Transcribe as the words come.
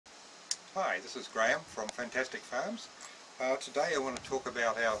Hi, this is Graham from Fantastic Farms. Today I want to talk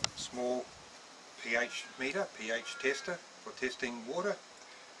about our small pH meter, pH tester for testing water.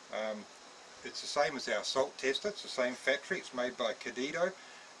 It's the same as our salt tester. It's the same factory. It's made by Cadito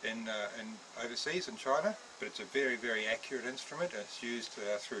in overseas in China, but it's a very, very accurate instrument. It's used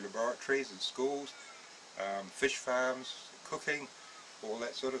through laboratories and schools, fish farms, cooking, all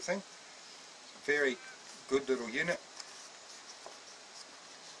that sort of thing. It's a very good little unit.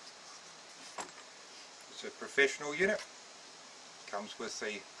 It's a professional unit. Comes with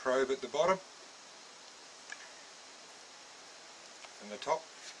the probe at the bottom and the top.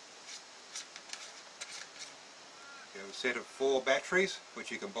 You have a set of 4 batteries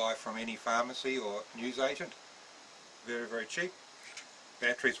which you can buy from any pharmacy or newsagent. Very, very cheap.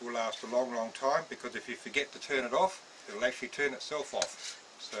 Batteries will last a long, long time because if you forget to turn it off, it'll actually turn itself off.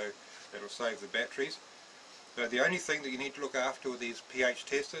 So it'll save the batteries. But the only thing that you need to look after with these pH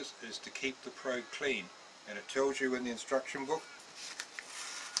testers is to keep the probe clean. And it tells you in the instruction book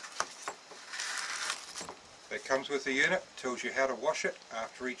that comes with the unit, tells you how to wash it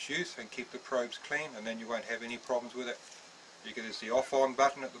after each use and keep the probes clean, and then you won't have any problems with it. There's the off-on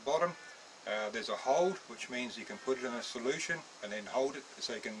button at the bottom. There's a hold, which means you can put it in a solution and then hold it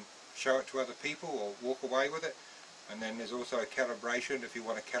so you can show it to other people or walk away with it. And then there's also a calibration if you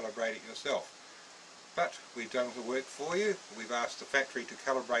want to calibrate it yourself. But we've done the work for you. We've asked the factory to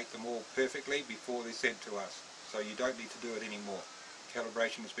calibrate them all perfectly before they're sent to us. So you don't need to do it anymore.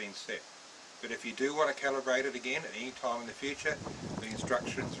 Calibration has been set. But if you do want to calibrate it again at any time in the future, the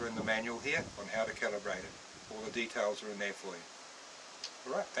instructions are in the manual here on how to calibrate it. All the details are in there for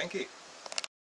you. Alright, thank you.